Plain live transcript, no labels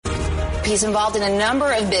He's involved in a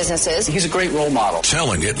number of businesses. He's a great role model.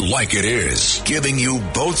 Telling it like it is. Giving you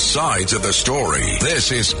both sides of the story.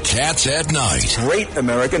 This is Cats at Night. Great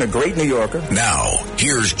American, a great New Yorker. Now,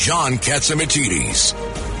 here's John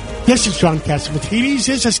Catsimatidis. This is John Catsimatidis.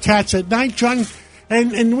 This is Cats at Night, John.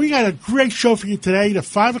 And we got a great show for you today. The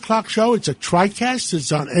 5 o'clock show, it's a TriCast.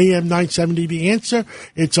 It's on AM 970, The Answer.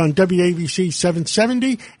 It's on WABC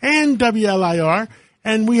 770 and WLIR.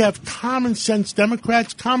 And we have common sense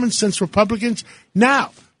Democrats, common sense Republicans.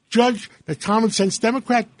 Now, the common sense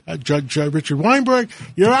Democrat, Judge Richard Weinberg,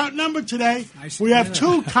 you're outnumbered today. We have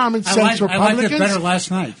two common sense Republicans. I liked it better last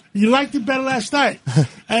night. You liked it better last night.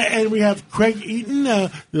 And we have Craig Eaton, the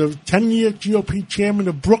 10-year GOP chairman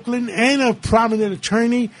of Brooklyn and a prominent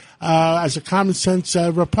attorney as a common sense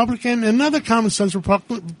Republican. Another common sense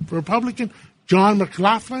Republican, John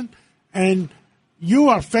McLaughlin. And you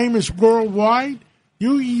are famous worldwide.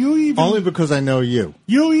 You even only because I know you.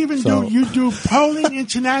 You even do polling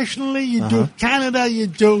internationally. You do Canada. You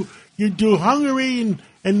do Hungary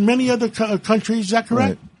and many other countries. Is that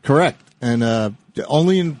correct? Right. Correct. And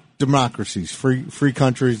only in democracies, free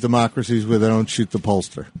countries, democracies where they don't shoot the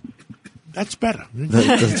pollster. That's better.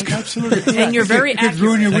 That's absolutely. And you're very accurate.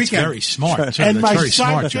 Ruin your That's weekend. very smart. And That's very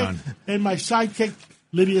smart, John. And my sidekick,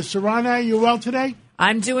 Lydia Serrano. Are you well today?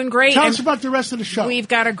 I'm doing great. Tell us about the rest of the show. We've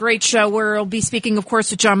got a great show where we'll be speaking, of course,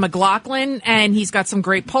 to John McLaughlin, and he's got some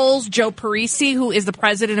great polls. Joe Parisi, who is the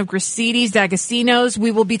president of Gristedes D'Agostino's. We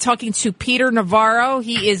will be talking to Peter Navarro.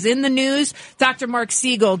 He is in the news. Dr. Mark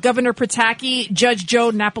Siegel, Governor Pataki, Judge Joe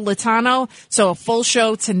Napolitano. So a full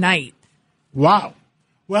show tonight. Wow.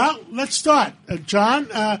 Well, let's start. John,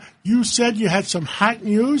 you said you had some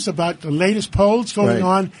news about the latest polls going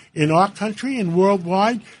on in our country and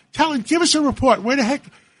worldwide. Give us a report. Where the heck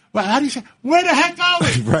are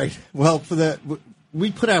we? Right. Well, for that,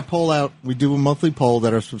 we put our poll out. We do a monthly poll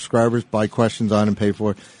that our subscribers buy questions on and pay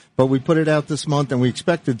for. But we put it out this month, and we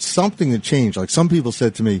expected something to change. Like some people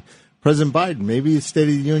said to me, President Biden, maybe the State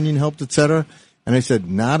of the Union helped, et cetera. And I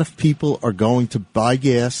said, not if people are going to buy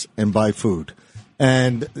gas and buy food.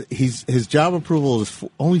 And his job approval is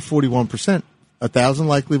only 41%. 1,000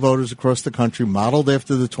 likely voters across the country, modeled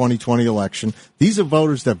after the 2020 election. These are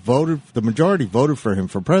voters that the majority voted for him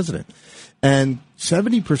for president. And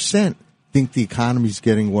 70% think the economy's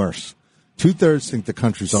getting worse. 2/3 think the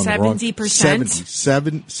country's on the wrong. 70%?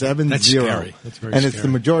 70. That's scary. That's very and scary. It's the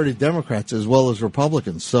majority of Democrats as well as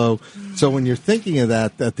Republicans. So when you're thinking of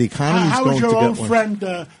that the economy's how going to get worse. How was your old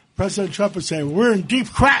friend, President Trump, would say, we're in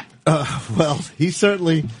deep crap? Well,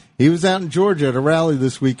 he was out in Georgia at a rally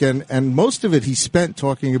this weekend, and most of it he spent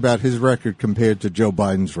talking about his record compared to Joe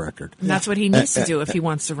Biden's record. And that's what he needs to do if he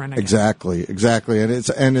wants to run again. Exactly. And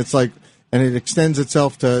it extends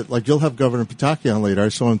itself to, like, you'll have Governor Pataki on later. I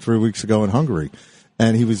saw him 3 weeks ago in Hungary,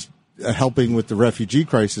 and he was helping with the refugee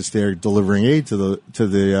crisis there, delivering aid to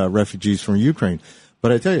the refugees from Ukraine.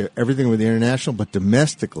 But I tell you, everything with the international, but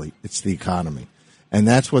domestically, it's the economy. And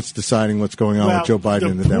that's what's deciding what's going on with Joe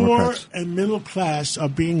Biden and the Democrats. The poor and middle class are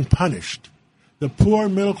being punished. The poor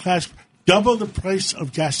and middle class double the price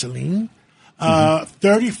of gasoline,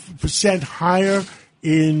 30% higher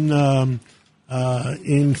in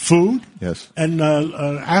food. Yes. And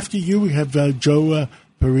after you, we have Joe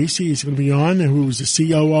Parisi. He's going to be on, who's the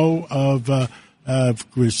COO of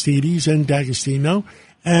Gristedes and D'Agostino.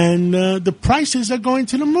 And the prices are going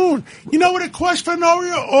to the moon. You know what it costs for an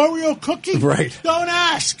Oreo cookie? Right. Don't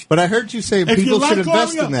ask. But I heard you say people should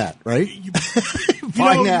invest in that, right?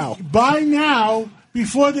 Buy now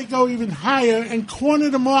before they go even higher and corner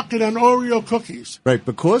the market on Oreo cookies. Right.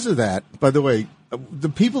 Because of that, by the way, the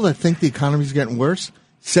people that think the economy's getting worse,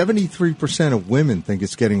 73% of women think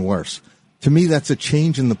it's getting worse. To me, that's a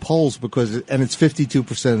change in the polls and it's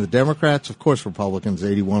 52% of the Democrats, of course, Republicans,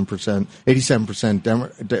 87%,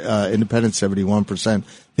 Independents, 71%.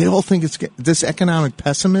 They all think it's this economic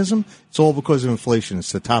pessimism. It's all because of inflation.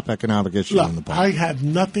 It's the top economic issue in the poll. I have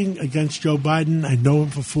nothing against Joe Biden. I know him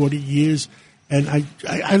for 40 years, and I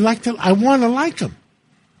want to like him.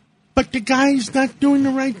 But the guy's not doing the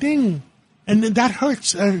right thing, and that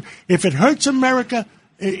hurts. If it hurts America,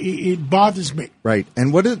 it bothers me. Right.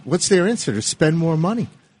 And what's their answer? To spend more money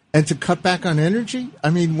and to cut back on energy?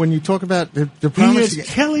 I mean, when you talk about the promise... He's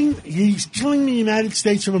killing the United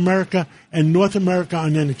States of America and North America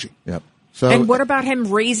on energy. Yep. And what about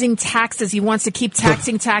him raising taxes? He wants to keep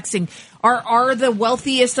taxing. Are the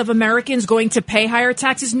wealthiest of Americans going to pay higher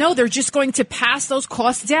taxes? No, they're just going to pass those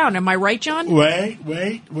costs down. Am I right, John? Wait.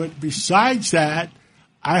 Besides that,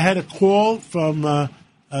 I had a call from...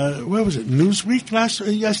 where was it? Newsweek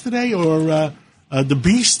yesterday, or The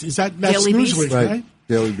Beast? That's Daily Newsweek, Beast. right?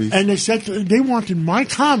 Daily Beast. And they said they wanted my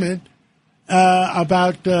comment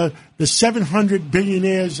about the 700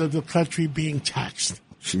 billionaires of the country being taxed.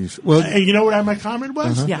 Jeez. Well, And you know what my comment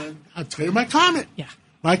was? Uh-huh. Yeah. I'll tell you my comment. Yeah.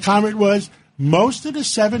 My comment was most of the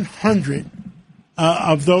 700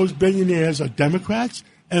 of those billionaires are Democrats,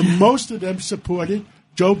 and most of them supported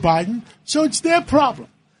Joe Biden, so it's their problem.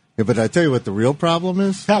 yeah, but I tell you what the real problem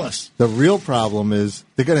is? Tell us. The real problem is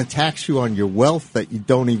they're going to tax you on your wealth that you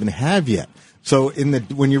don't even have yet. So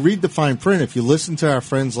when you read the fine print, if you listen to our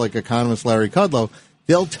friends like economist Larry Kudlow,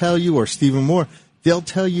 they'll tell you, or Stephen Moore, they'll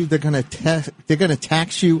tell you they're going to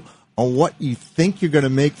tax you on what you think you're going to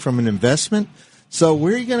make from an investment. So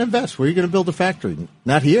where are you going to invest? Where are you going to build a factory?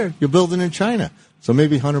 Not here. You're building in China. So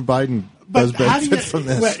maybe Hunter Biden does benefit from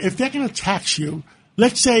this. Well, if they're going to tax you,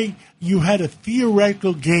 let's say you had a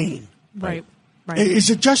theoretical gain. Right. Is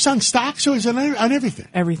it just on stocks or is it on everything?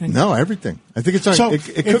 Everything. No, everything. I think it's on. So it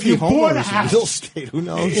could if be you bought a homeowners, house- real estate. Who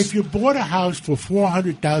knows? If you bought a house for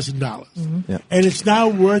 $400,000 Yeah. and it's now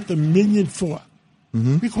worth $1.4 million,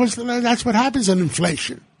 Mm-hmm. because that's what happens in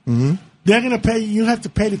inflation. They're going to pay. You have to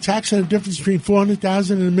pay the tax on the difference between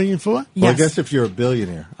 $400,000 and $1.4 million. Well, I Yes. guess if you're a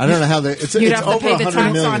billionaire, I don't know how they. It's You'd it's have to over pay the 100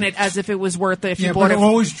 tax million. on it as if it was worth it if Yeah, you but bought it it.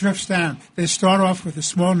 always drifts down. They start off with a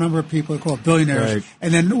small number of people called billionaires, Right.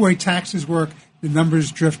 and then the way taxes work, the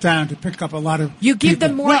numbers drift down to pick up a lot of. You give people.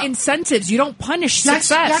 them more Well, incentives. You don't punish That's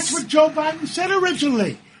success. what Joe Biden said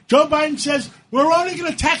originally. Joe Biden says we're only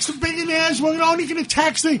going to tax the billionaires. We're only going to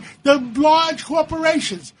tax the large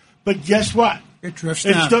corporations. But guess what? It drifts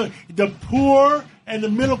It's down. the poor and the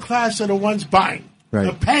middle class are the ones buying. Right.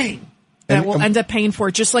 They're paying. that will end up paying for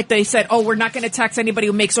it. Just like they said, we're not going to tax anybody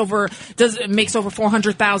who makes over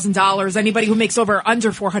 $400,000. Anybody who makes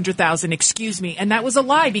under $400,000. Excuse me, and that was a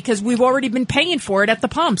lie because we've already been paying for it at the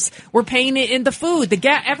pumps. We're paying it in the food, the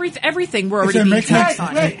gas, everything. We're already they're being making taxed it-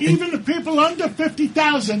 on. Right. Even the people under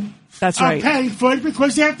 50,000 That's are right. paying for it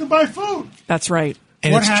because they have to buy food. That's right.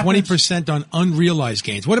 And What it's happens- 20% on unrealized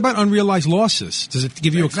gains. What about unrealized losses? Does it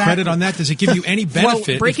give you a Exactly. credit on that? Does it give you any benefit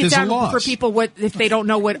Well, break if it there's down a loss? for people if they don't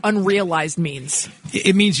know what unrealized means.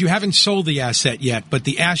 It means you haven't sold the asset yet, but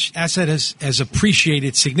the asset has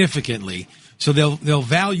appreciated significantly. So they'll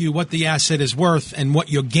value what the asset is worth and what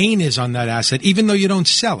your gain is on that asset, even though you don't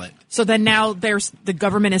sell it. So then now the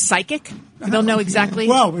government is psychic. They'll know exactly.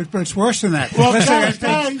 Well, but it's worse than that. Well, Let's say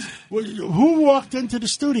guys, who walked into the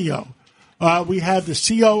studio? We have the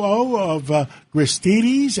COO of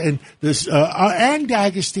Gristedes and and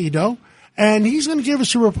D'Agostino, and he's going to give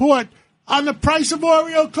us a report on the price of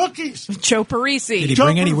Oreo cookies. Joe Parisi. Did he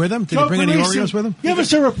bring any with him? Did he bring any Oreos with him? Give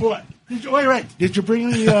us a report. Wait. Did you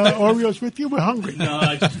bring any Oreos with you? We're hungry. No,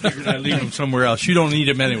 I just figured I'd leave them somewhere else. You don't need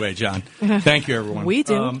them anyway, John. Thank you, everyone. We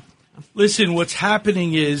do. Listen, what's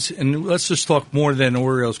happening is, and let's just talk more than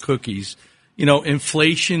Oreos cookies.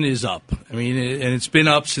 Inflation is up. I mean, and it's been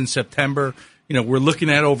up since September. We're looking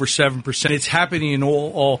at over 7%. It's happening in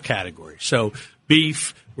all categories. So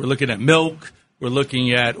beef, we're looking at milk, we're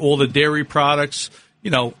looking at all the dairy products,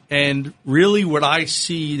 and really what I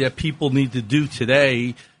see that people need to do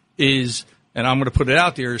today is, and I'm going to put it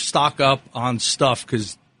out there, is stock up on stuff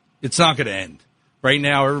because it's not going to end. Right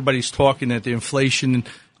now, everybody's talking that the inflation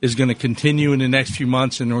is going to continue in the next few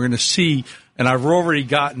months, and we're going to see, and I've already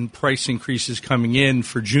gotten price increases coming in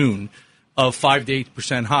for June of 5 to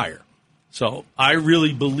 8% higher. So I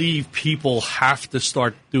really believe people have to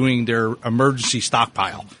start doing their emergency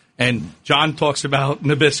stockpile. And John talks about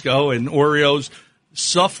Nabisco and Oreos,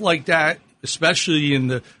 stuff like that, especially in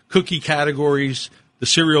the cookie categories, the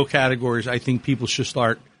cereal categories. I think people should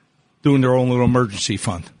start doing their own little emergency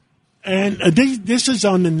fund. And this is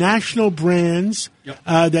on the national brands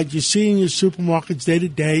that you see in your supermarkets day to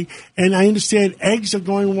day. And I understand eggs are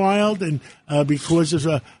going wild and because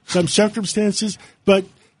of some circumstances. But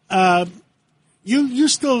you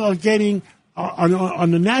still are getting,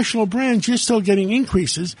 on the national brands, you're still getting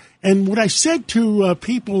increases. And what I said to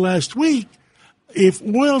people last week, if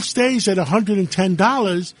oil stays at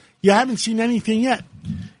 $110, you haven't seen anything yet.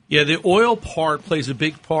 Yeah, the oil part plays a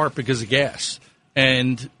big part because of gas.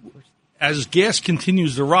 And as gas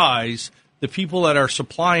continues to rise, the people that are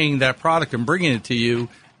supplying that product and bringing it to you,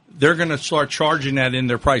 they're going to start charging that in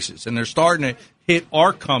their prices. And they're starting to hit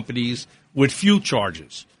our companies with fuel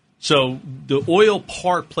charges. So the oil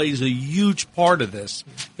part plays a huge part of this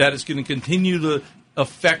that is going to continue to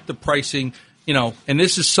affect the pricing, and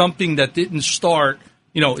this is something that didn't start,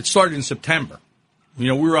 it started in September. We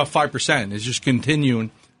were up 5%. It's just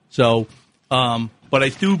continuing. So, but I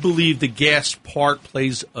do believe the gas part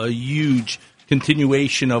plays a huge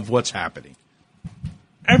continuation of what's happening.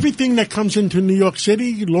 Everything that comes into New York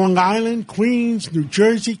City, Long Island, Queens, New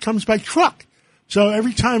Jersey comes by truck. So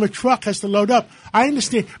every time a truck has to load up, I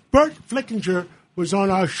understand. Bert Flickinger was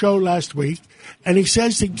on our show last week, and he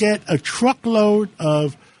says to get a truckload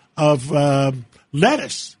of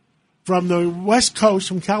lettuce from the West Coast,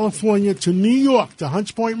 from California to New York, to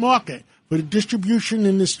Hunts Point Market, for the distribution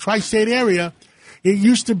in this tri-state area, it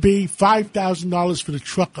used to be $5,000 for the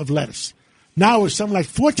truck of lettuce. Now it's something like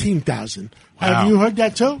 $14,000. Wow. Have you heard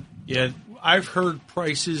that too? Yeah, I've heard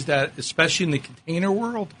prices that, especially in the container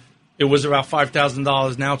world, it was about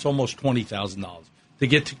 $5,000. Now it's almost $20,000 to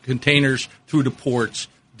get to containers through the ports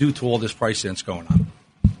due to all this pricing that's going on.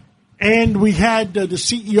 And we had the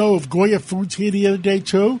CEO of Goya Foods here the other day,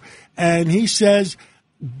 too, and he says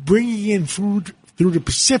bringing in food through the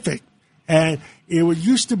Pacific, and it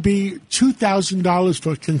used to be $2,000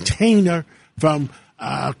 for a container from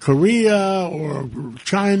Korea or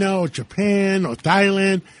China or Japan or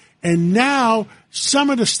Thailand, and now some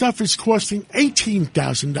of the stuff is costing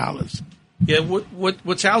 $18,000. Yeah,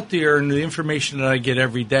 what's out there and the information that I get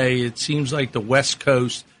every day, it seems like the West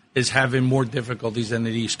Coast is having more difficulties than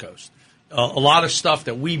the East Coast. A lot of stuff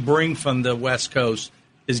that we bring from the West Coast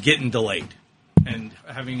is getting delayed and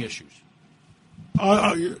having issues.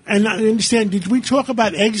 And I understand, did we talk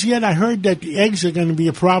about eggs yet? I heard that the eggs are going to be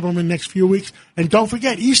a problem in the next few weeks. And don't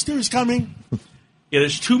forget, Easter is coming. Yeah,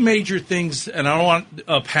 there's two major things, and I don't want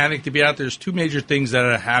a panic to be out there. There's two major things that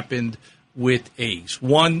have happened with eggs.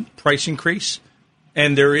 One, price increase,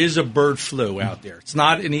 and there is a bird flu out there. It's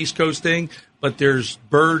not an East Coast thing, but there's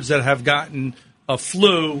birds that have gotten a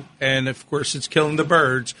flu, and of course it's killing the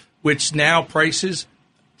birds, which now prices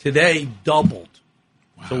today doubled.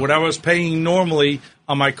 Wow. So what I was paying normally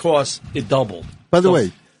on my costs, it doubled. By the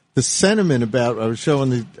way, the sentiment about I was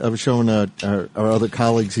showing our other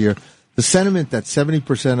colleagues here, the sentiment that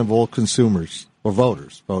 70% of all consumers or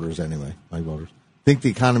voters anyway, my voters, think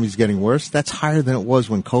the economy is getting worse. That's higher than it was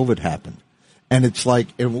when COVID happened. And it's like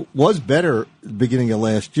it was better at the beginning of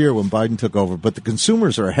last year when Biden took over, but the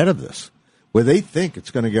consumers are ahead of this, where they think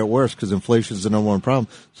it's going to get worse because inflation is the number one problem.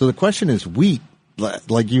 So the question is wheat.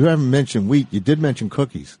 Like you haven't mentioned wheat. You did mention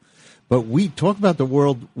cookies. But wheat, talk about the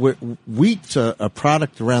world. Wheat's a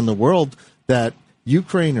product around the world that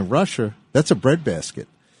Ukraine and Russia, that's a breadbasket.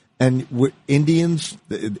 And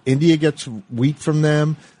India gets wheat from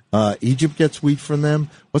them. Egypt gets wheat from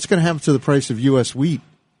them. What's going to happen to the price of U.S. wheat,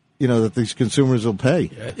 that these consumers will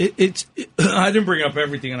pay? Yeah, I didn't bring up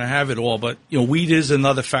everything, and I have it all, but, wheat is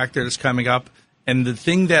another factor that's coming up. And the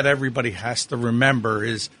thing that everybody has to remember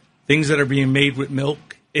is things that are being made with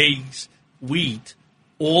milk, eggs, wheat,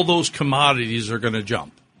 all those commodities are going to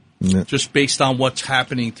jump just based on what's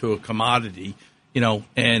happening to a commodity,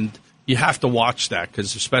 and you have to watch that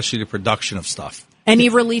because especially the production of stuff. Any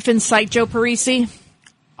relief in sight, Joe Parisi?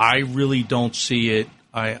 I really don't see it.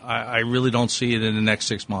 I really don't see it in the next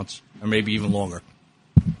 6 months or maybe even longer.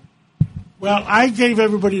 Well, I gave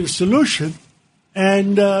everybody the solution,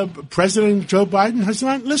 and President Joe Biden has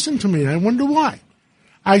not listened to me. I wonder why.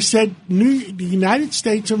 I said the United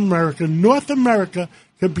States of America, North America,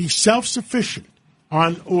 could be self-sufficient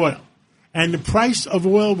on oil, and the price of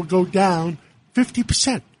oil will go down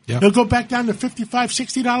 50%. Yep. It'll go back down to $55,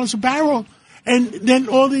 $60 a barrel, and then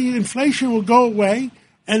all the inflation will go away,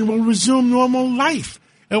 and we'll resume normal life.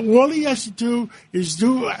 And all he has to do is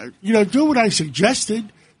do what I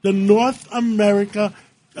suggested. The North America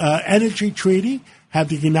Energy Treaty, have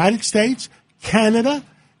the United States, Canada,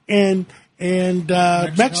 and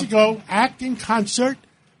Mexico act in concert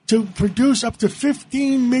to produce up to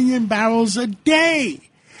 15 million barrels a day.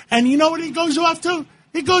 And you know what he goes off to?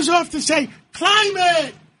 He goes off to say,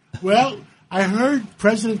 climate! Well, I heard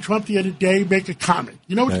President Trump the other day make a comment.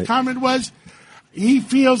 You know what the comment was? He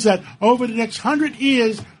feels that over the next 100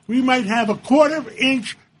 years, we might have a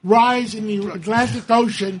quarter-inch rise in the Atlantic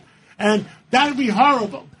Ocean, and that would be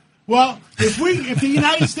horrible. Well, if the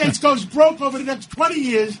United States goes broke over the next 20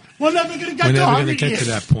 years, we're never going to get to 100 years. We're never going to get to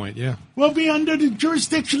that point, yeah. We'll be under the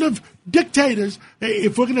jurisdiction of dictators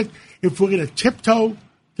if we're going to tiptoe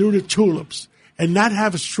through the tulips and not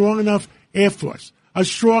have a strong enough Air Force, a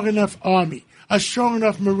strong enough Army, a strong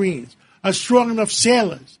enough Marines, a strong enough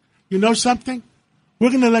sailors. You know something? We're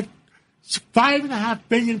going to let 5.5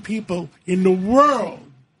 billion people in the world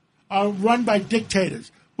are run by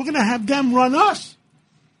dictators. We're going to have them run us.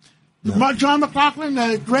 No. John McLaughlin,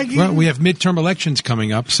 Greg Eaton. Well, we have midterm elections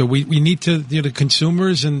coming up, so we need to, the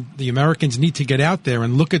consumers and the Americans need to get out there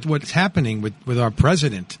and look at what's happening with our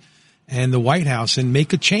president and the White House and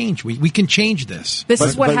make a change. We can change this. This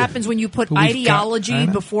is what happens when you put ideology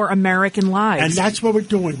before American lives. And that's what we're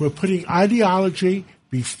doing. We're putting ideology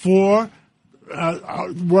before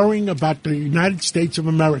worrying about the United States of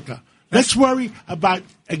America. Let's worry about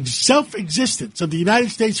self-existence of the United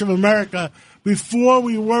States of America before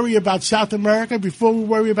we worry about South America, before we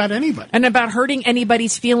worry about anybody. And about hurting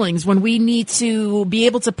anybody's feelings when we need to be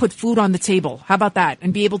able to put food on the table. How about that?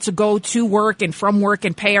 And be able to go to work and from work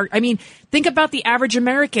and pay think about the average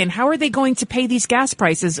American. How are they going to pay these gas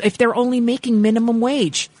prices if they're only making minimum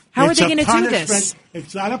wage? How are they going to do this?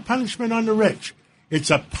 It's not a punishment on the rich.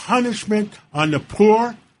 It's a punishment on the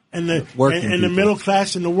poor and the middle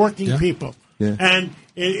class and the working people. Yeah. And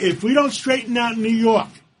if we don't straighten out New York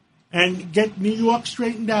and get New York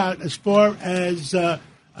straightened out as far as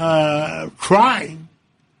crime,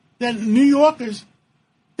 then New Yorkers,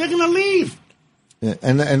 they're going to leave. Yeah,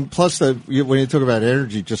 and plus, when you talk about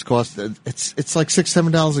energy, just cost it's like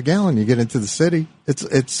 $6-7 a gallon. You get into the city,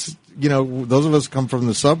 it's those of us who come from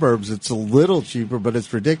the suburbs, it's a little cheaper, but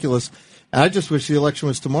it's ridiculous. And I just wish the election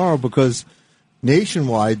was tomorrow because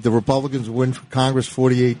nationwide the Republicans would win for Congress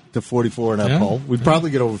 48-44 in that poll. We'd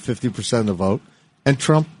probably get over 50% of the vote, and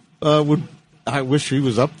Trump would. I wish he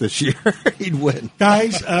was up this year. He'd win.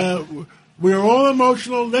 Guys, we're all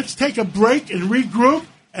emotional. Let's take a break and regroup,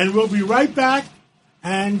 and we'll be right back.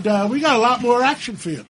 And we got a lot more action for you.